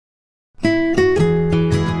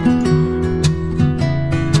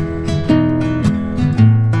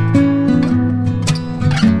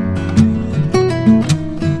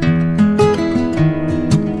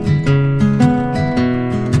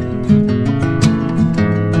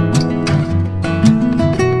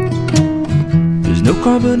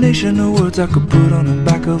Combination of words I could put on the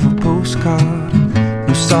back of a postcard.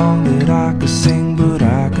 No song that I could sing, but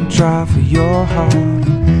I can try for your heart.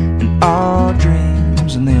 And our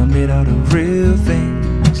dreams, and they are made out of real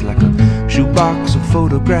things, like a shoebox of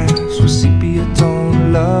photographs with sepia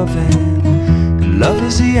tone loving. And love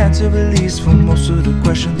is the answer, at least, for most of the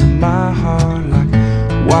questions in my heart, like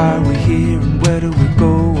why are we here and where do we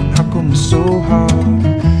go and how come it's so hard.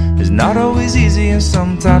 It's not always easy and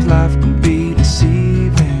sometimes life can be deceiving.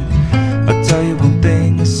 I'll tell you one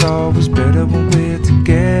thing, it's always better when we're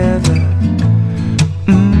together.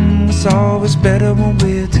 It's always better when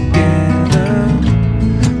we're together.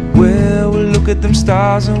 Well, we'll look at them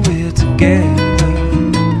stars and we're together.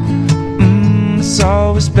 It's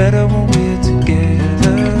always better when we're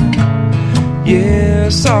together. Yeah,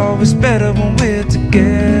 it's always better when we're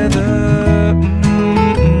together.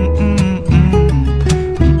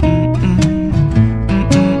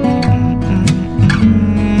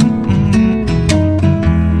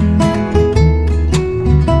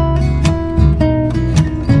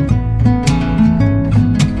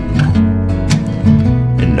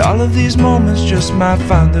 All of these moments just might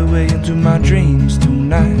find their way into my dreams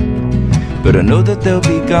tonight, but I know that they'll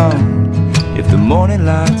be gone if the morning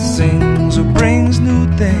light sings or brings new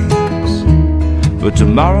things. But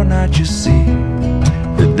tomorrow night you see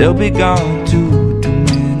that they'll be gone too. Too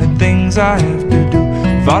many things I have to do.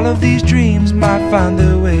 If all of these dreams might find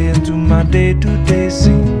their way into my day-to-day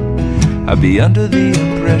scene, I'd be under the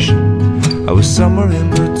impression I was somewhere in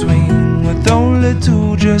between, with only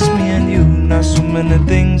two, just me and you. Not so many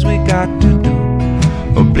things we got to do,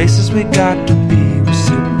 or places we got to be. We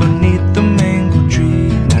sit beneath the mango tree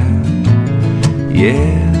now.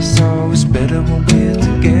 Yeah, it's always better when we're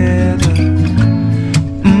together.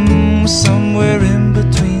 Somewhere in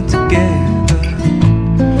between together.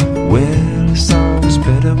 Well, it's always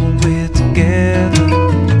better when we're together.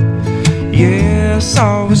 Yeah, it's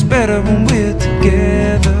always better when we're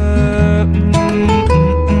together.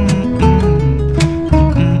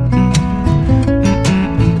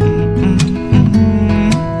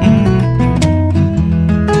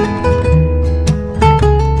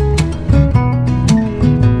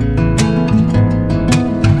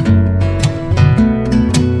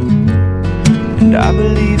 And I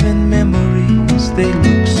believe in memories, they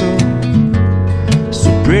look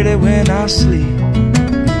so pretty when I sleep.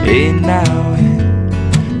 Hey, now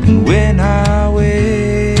and when I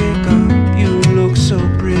wake up, you look so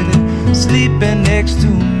pretty sleeping next to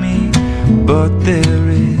me. But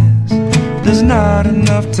there's not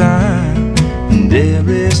enough time, and there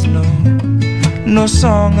is no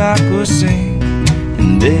song I could sing,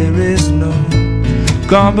 and there is no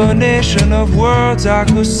combination of words I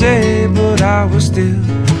could say, but I will still,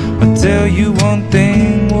 I'll tell you one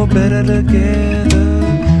thing, we're better together.